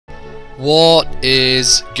What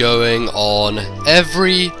is going on?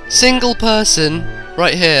 Every single person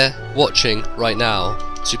right here watching right now,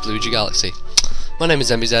 Super Luigi Galaxy. My name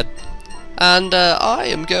is MBZ, and I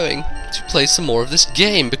am going to play some more of this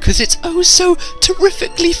game because it's oh so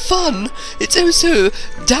terrifically fun. It's oh so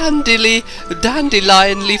dandylionly,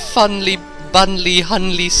 funly, bunly,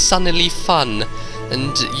 hunly, sunnily fun.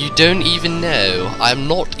 And you don't even know. I'm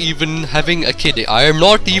not even having a kidding. I am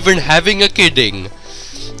not even having a kidding.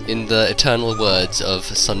 In the eternal words of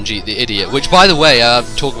Sanjeet the Idiot, which, by the way, I have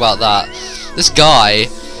to talk about that. This guy,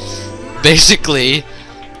 basically,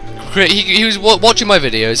 he was watching my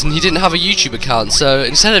videos and he didn't have a YouTube account, so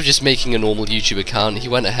instead of just making a normal YouTube account, he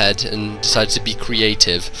went ahead and decided to be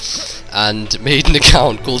creative and made an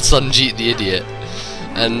account called Sanjeet the Idiot.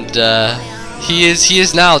 And he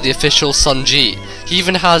is now the official Sanjeet. He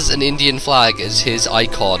even has an Indian flag as his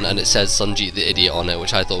icon, and it says Sanjeet the Idiot on it,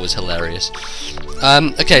 which I thought was hilarious.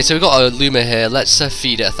 Okay, so we've got a Luma here. Let's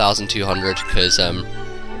feed it 1,200, because,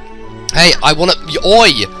 hey, I wanna...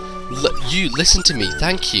 Oi! You, listen to me,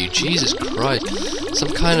 thank you, Jesus Christ.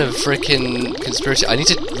 Some kind of freaking conspiracy. I need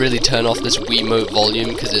to really turn off this Wiimote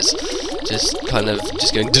volume, because it's just kind of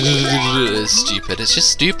just going... It's stupid. It's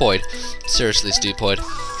just stupoid. Seriously stupoid.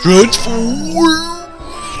 Transform!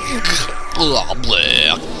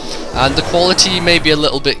 And the quality may be a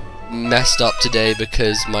little bit messed up today,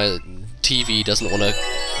 because my TV doesn't want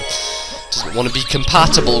to be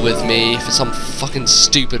compatible with me for some fucking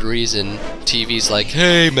stupid reason. TV's like,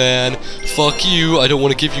 hey man, fuck you, I don't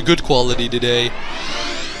want to give you good quality today.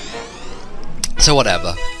 So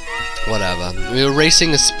whatever. We were racing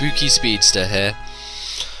a spooky speedster here.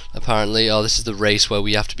 Apparently, oh, this is the race where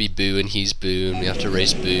we have to be Boo and he's Boo, and we have to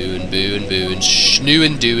race Boo and Schnoo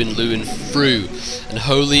and Do and Loo and Froo and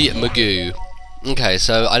Holy Magoo. Okay,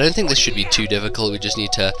 so I don't think this should be too difficult. We just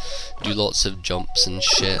need to do lots of jumps and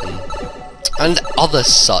shit and other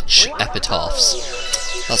such epitaphs.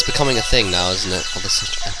 That's becoming a thing now, isn't it? Other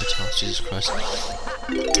such epitaphs, Jesus Christ.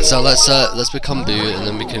 So let's become Boo, and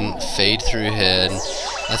then we can fade through here. And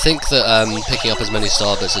I think that picking up as many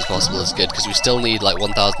star bits as possible is good, because we still need like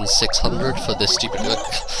 1,600 for this stupid...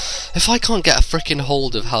 If I can't get a freaking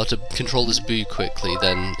hold of how to control this Boo quickly,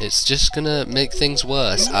 then it's just gonna make things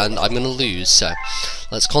worse, and I'm gonna lose. So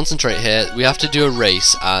let's concentrate here. We have to do a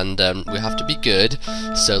race, and we have to be good,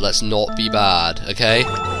 so let's not be bad, okay?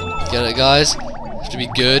 Get it, guys? We have to be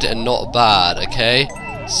good and not bad, okay?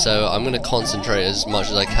 So I'm gonna concentrate as much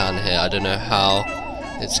as I can here. I don't know how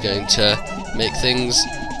it's going to make things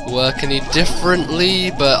work any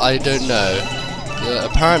differently, but I don't know.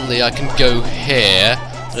 Apparently I can go here.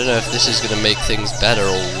 I don't know if this is going to make things better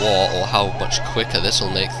or what, or how much quicker this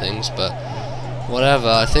will make things, but whatever.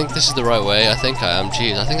 I think this is the right way. I think I am.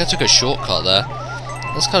 Jeez, I think I took a shortcut there.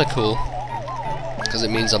 That's kind of cool, because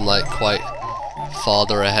it means I'm like quite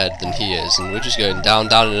farther ahead than he is, and we're just going down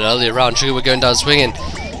in an earlier round. Sugar, we're going down swinging.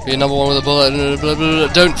 We're number one with a bullet. Blah, blah, blah.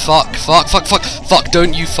 Don't fuck.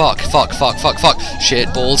 Don't you fuck.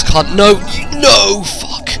 Shit, balls, cunt. No,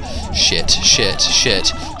 fuck. Shit.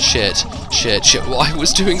 Well, I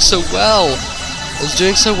was doing so well. I was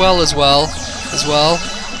doing so well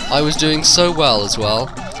as well.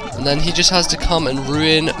 And then he just has to come and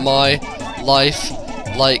ruin my life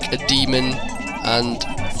like a demon, and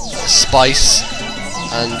spice,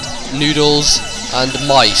 and noodles, and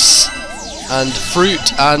mice, and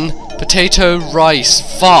fruit, and potato rice.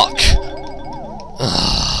 Fuck.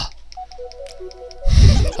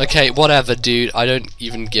 Okay, whatever, dude. I don't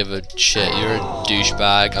even give a shit. You're a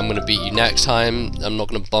douchebag. I'm gonna beat you next time. I'm not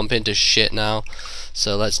gonna bump into shit now.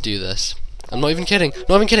 So let's do this. I'm not even kidding.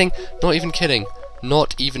 Not even having a kidding.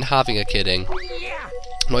 Not even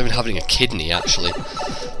having a kidney, actually.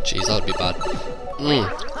 Jeez, that would be bad.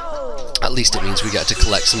 At least it means we get to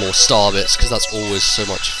collect some more star bits, because that's always so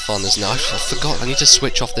much fun, isn't it? I forgot. I need to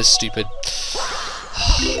switch off this stupid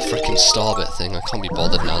freaking star bit thing. I can't be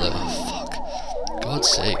bothered now, though. Oh, fuck. God's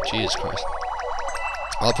sake, Jesus Christ.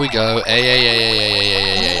 Up we go.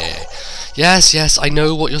 Yes, I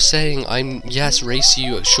know what you're saying. Yes, race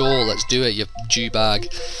you. Sure, let's do it, you Jew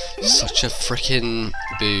bag. Such a frickin'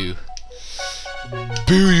 Boo.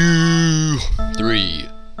 Boo you! 3,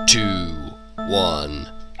 2, 1,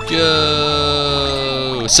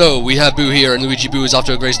 go! Boo. So we have Boo here, and Luigi Boo is off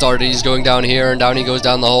to a great start. He's going down here, and down he goes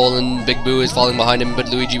down the hole, and Big Boo is falling behind him, but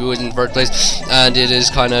Luigi Boo is in third place, and it is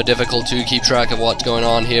kind of difficult to keep track of what's going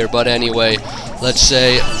on here. But anyway, let's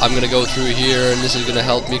say I'm gonna go through here, and this is gonna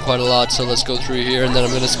help me quite a lot. So let's go through here, and then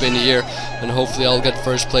I'm gonna spin here, and hopefully I'll get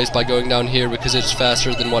first place by going down here because it's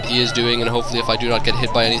faster than what he is doing, and hopefully if I do not get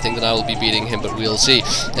hit by anything, then I will be beating him. But we'll see.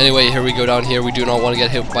 Anyway, here we go down here. We do not want to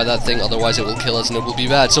get hit by that thing, otherwise it will kill us and it will be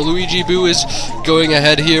bad. So Luigi Boo is going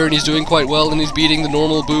ahead here, and he's doing quite well, and he's beating the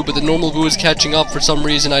normal Boo, but the normal Boo is catching up for some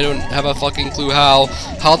reason. I don't have a fucking clue how.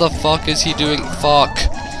 How the fuck is he doing? Fuck.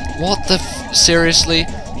 What the seriously?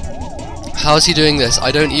 How is he doing this?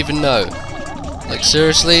 I don't even know. Like,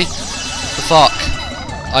 seriously? The fuck?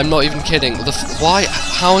 I'm not even kidding. Why?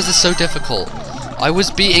 How is this so difficult? I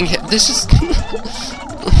was beating him. This is...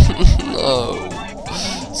 No.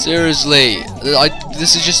 Seriously.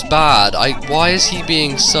 This is just bad. Why is he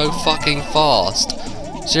being so fucking fast?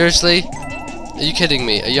 Seriously? Are you kidding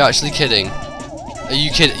me? Are you actually kidding? Are you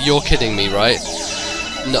kidding? You're kidding me, right?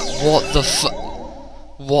 No. What the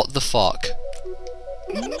What the fuck?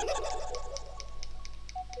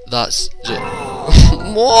 That's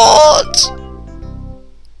what?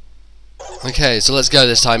 Okay, so let's go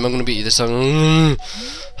this time. I'm gonna beat you this time.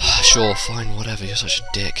 Sure, fine, whatever. You're such a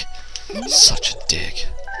dick. Such a dick.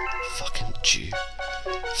 Fucking Jew.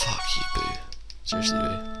 Fuck you, Boo. Seriously,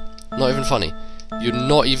 Boo. Not even funny. You're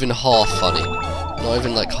not even half funny. Not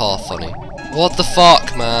even like half funny. What the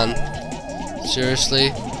fuck, man?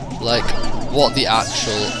 Seriously? Like, what the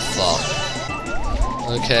actual fuck?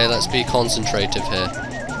 Okay, let's be concentrative here.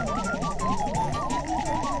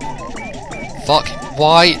 Fuck.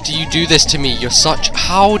 Why do you do this to me? You're such...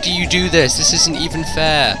 How do you do this? This isn't even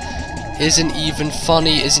fair. Isn't even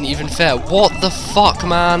funny. Isn't even fair. What the fuck,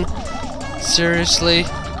 man? Seriously?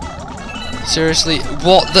 Seriously?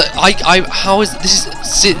 What the... how is... This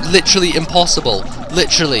is literally impossible.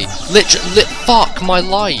 Literally. Fuck my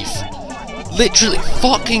life. Literally.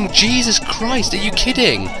 Fucking Jesus Christ. Are you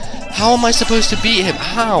kidding? How am I supposed to beat him?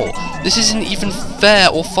 How? This isn't even fair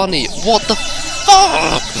or funny. What the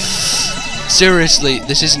fuck? Seriously,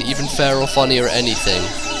 this isn't even fair or funny or anything.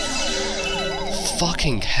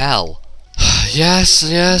 Fucking hell. Yes,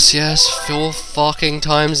 yes, yes. 4 fucking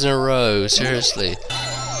times in a row. Seriously.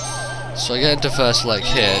 So I get into first leg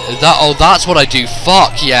here. Oh, that's what I do.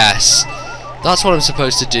 Fuck yes. That's what I'm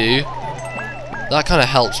supposed to do. That kind of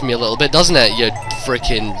helps me a little bit, doesn't it? You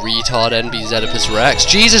freaking retard NBZ Oedipus Rex.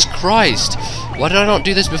 Jesus Christ. Why did I not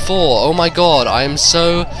do this before? Oh my god, I am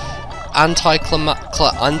so...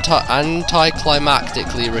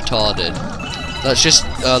 anticlimactically retarded. Let's just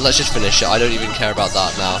finish it. I don't even care about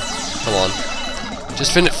that now. Come on.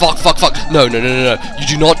 Just finish. Fuck. No. You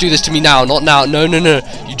do not do this to me now. Not now. No.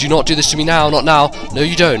 You do not do this to me now. Not now. No,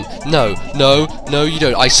 you don't. No, you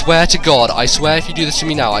don't. I swear to God. I swear if you do this to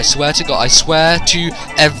me now. I swear to God. I swear to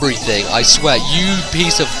everything. I swear. You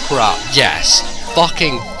piece of crap. Yes.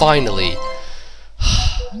 Fucking finally.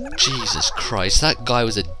 Jesus Christ, that guy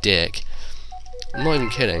was a dick. I'm not even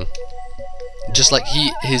kidding. Just like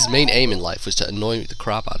his main aim in life was to annoy the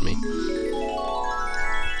crap out of me.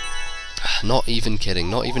 Not even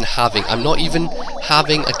kidding. I'm not even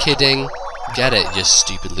having a kidding. Get it, you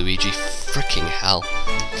stupid Luigi. Freaking hell.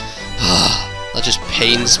 That just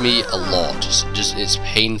pains me a lot. It's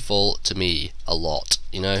painful to me a lot,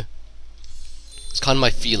 you know? It's kind of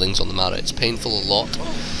my feelings on the matter. It's painful a lot.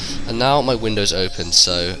 And now my window's open,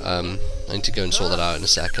 so I need to go and sort that out in a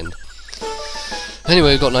second.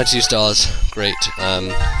 Anyway, we've got 92 stars. Great.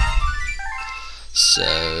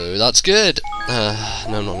 So that's good. No,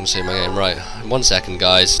 I'm not going to save my game. Right. 1 second,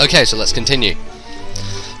 guys. Okay, so let's continue.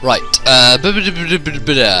 Right.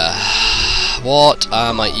 What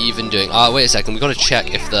am I even doing? Wait a second. We've got to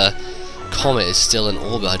check if the comet is still in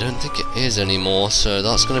orbit. I don't think it is anymore, so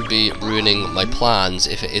that's going to be ruining my plans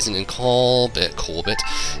if it isn't in Corbett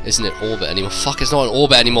isn't in orbit anymore. Fuck, it's not in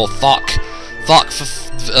orbit anymore. Fuck.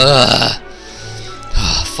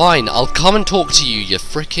 Fine, I'll come and talk to you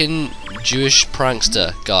frickin' Jewish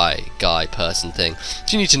prankster person thing.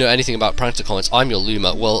 If you need to know anything about prankster comments, I'm your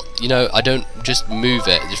Luma. Well, you know, I don't just move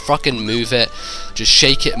it. Just fucking move it. Just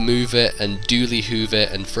shake it, move it, and dooley hoove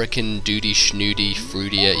it, and frickin' doody schnoody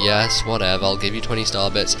fruity it. Yes, whatever. I'll give you 20 star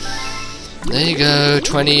bits. There you go,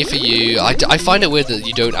 20 for you. I find it weird that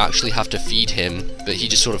you don't actually have to feed him, but he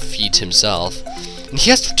just sort of feeds himself. And he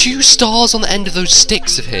has 2 stars on the end of those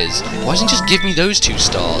sticks of his. Why doesn't he just give me those 2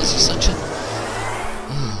 stars? Such a...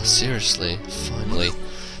 Oh, seriously. Finally.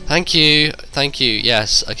 Thank you.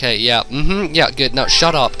 Yes. Okay, yeah. Yeah, good. Now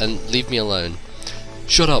shut up and leave me alone.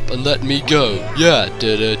 Shut up and let me go. Yeah.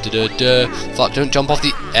 Fuck, don't jump off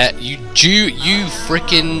the you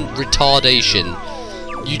freaking retardation.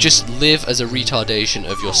 You just live as a retardation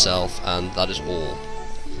of yourself, and that is all.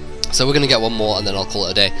 So we're gonna get one more, and then I'll call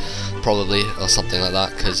it a day, probably, or something like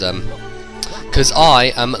that, because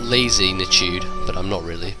I am lazy, Natude, but I'm not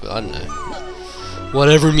really. But I don't know.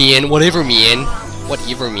 Whatever, man.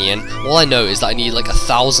 All I know is that I need like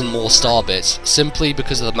 1,000 more star bits, simply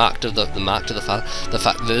because of the fact that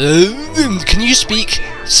can you speak?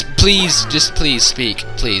 Please, just please speak,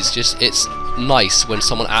 please. Just it's nice when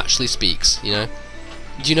someone actually speaks, you know.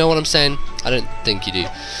 Do you know what I'm saying? I don't think you do.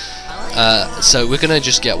 So we're gonna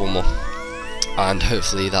just get one more, and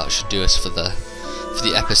hopefully that should do us for the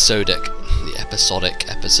episodic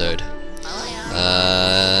episode.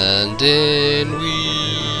 And in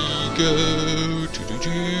we go.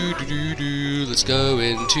 Let's go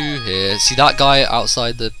into here. See that guy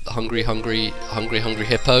outside, the hungry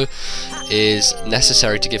hippo, is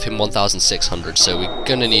necessary to give him 1,600. So we're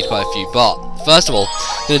gonna need quite a few. But first of all,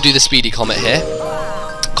 I'm gonna do the speedy comet here,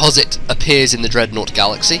 because it appears in the Dreadnought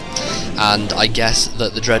Galaxy, and I guess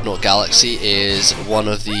that the Dreadnought Galaxy is one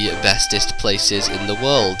of the bestest places in the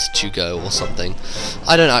world to go, or something.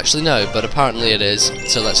 I don't actually know, but apparently it is,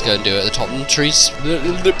 so let's go and do it. The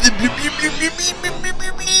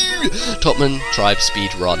Topman Tribe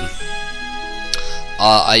speed run.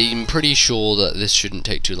 I'm pretty sure that this shouldn't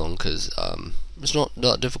take too long, because it's not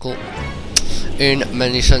that difficult in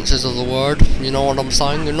many senses of the word. You know what I'm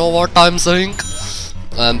saying? You know what I'm saying?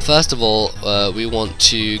 First of all, we want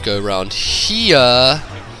to go around here.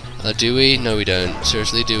 Do we? No, we don't.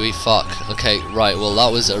 Seriously, do we? Fuck. Okay, right. Well,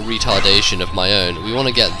 that was a retardation of my own. We want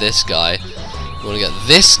to get this guy. We want to get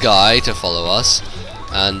this guy to follow us,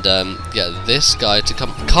 and get this guy to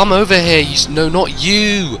come over here. No, not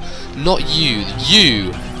you. Not you.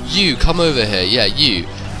 You. Come over here. Yeah, you.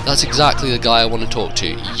 That's exactly the guy I want to talk to.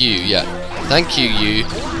 You. Yeah. Thank you. You.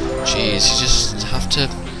 Jeez, you just have to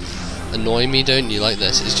annoy me, don't you, like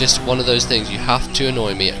this? It's just one of those things, you have to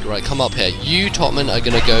annoy me. Right, come up here. You, Topman, are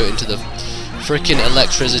gonna go into the freaking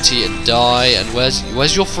electricity and die, and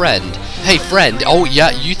where's your friend? Hey, friend! Oh,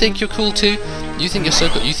 yeah, you think you're cool too? You think you're so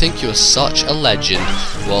cool? You think you're such a legend?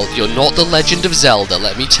 Well, you're not the Legend of Zelda,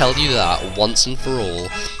 let me tell you that, once and for all.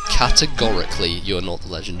 Categorically, you're not the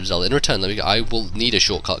Legend of Zelda. In return, I will need a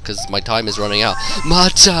shortcut, because my time is running out. My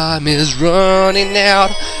time is running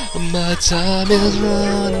out. My time is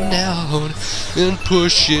running out. And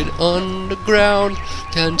push it underground.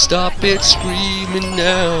 Can't stop it screaming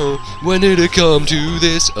now. When did it come to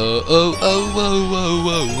this?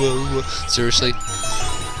 Seriously?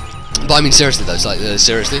 But I mean seriously though, it's like,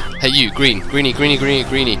 seriously? Hey you, Greeny, Greenwich,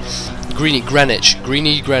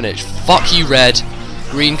 fuck you, Red.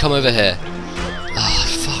 Green, come over here. Ah,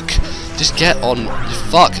 fuck. Just get on.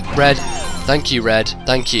 Fuck, Red. Thank you, Red.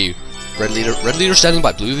 Thank you. Red leader standing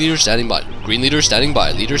by. Blue leader standing by. Green leader standing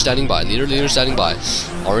by. Leader standing by. Leader standing by.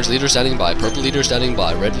 Orange leader standing by. Purple leader standing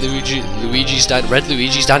by. Red Luigi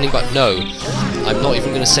standing by. No, I'm not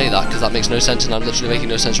even gonna say that because that makes no sense, and I'm literally making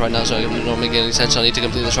no sense right now. So I'm not making any sense. I need to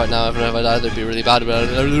complete this right now. If I die, that'd be really bad.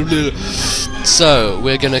 So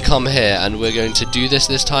we're gonna come here and we're going to do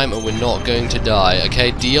this time, and we're not going to die.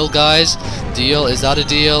 Okay, deal, guys. Deal. Is that a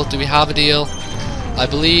deal? Do we have a deal? I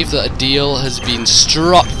believe that a deal has been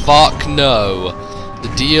struck. Fuck no. The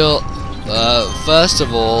deal. First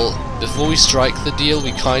of all, before we strike the deal,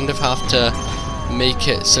 we kind of have to make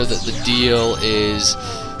it so that the deal is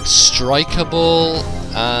strikeable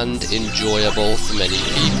and enjoyable for many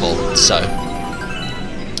people. So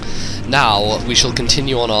now we shall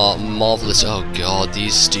continue on our marvelous. Oh god,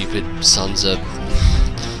 these stupid sons of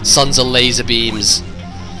laser beams.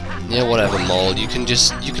 Yeah, whatever, Mole. You can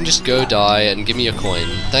just go die and give me a coin.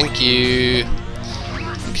 Thank you.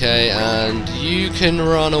 Okay, and you can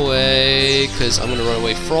run away because I'm gonna run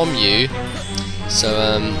away from you. So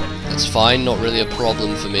that's fine. Not really a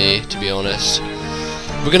problem for me, to be honest.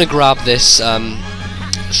 We're gonna grab this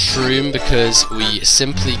shroom because we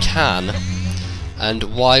simply can.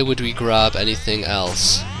 And why would we grab anything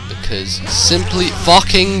else? Because simply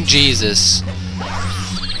fucking Jesus.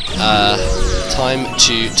 Time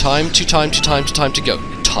to go.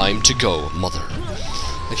 Time to go, mother.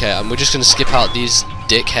 Okay, and we're just gonna skip out these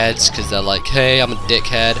dickheads because they're like, hey, I'm a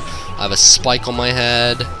dickhead. I have a spike on my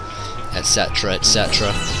head, etc.,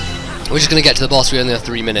 etc. We're just gonna get to the boss. We only have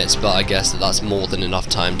 3 minutes, but I guess that's more than enough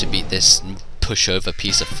time to beat this pushover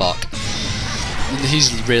piece of fuck.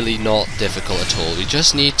 He's really not difficult at all. We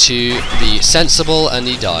just need to be sensible, and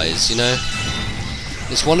he dies. You know.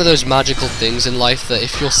 It's one of those magical things in life that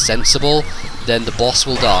if you're sensible, then the boss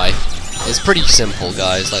will die. It's pretty simple,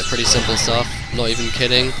 guys, like pretty simple stuff, not even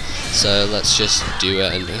kidding. So let's just do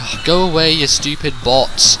it and go away, you stupid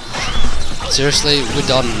bots. Seriously,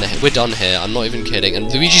 we're done here, I'm not even kidding.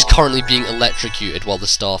 And Luigi's currently being electrocuted while the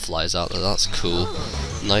star flies out. That's cool.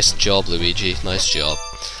 Nice job, Luigi, nice job.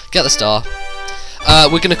 Get the star.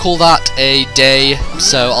 We're gonna call that a day,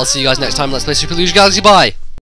 so I'll see you guys next time. Let's play Super Luigi Galaxy, bye!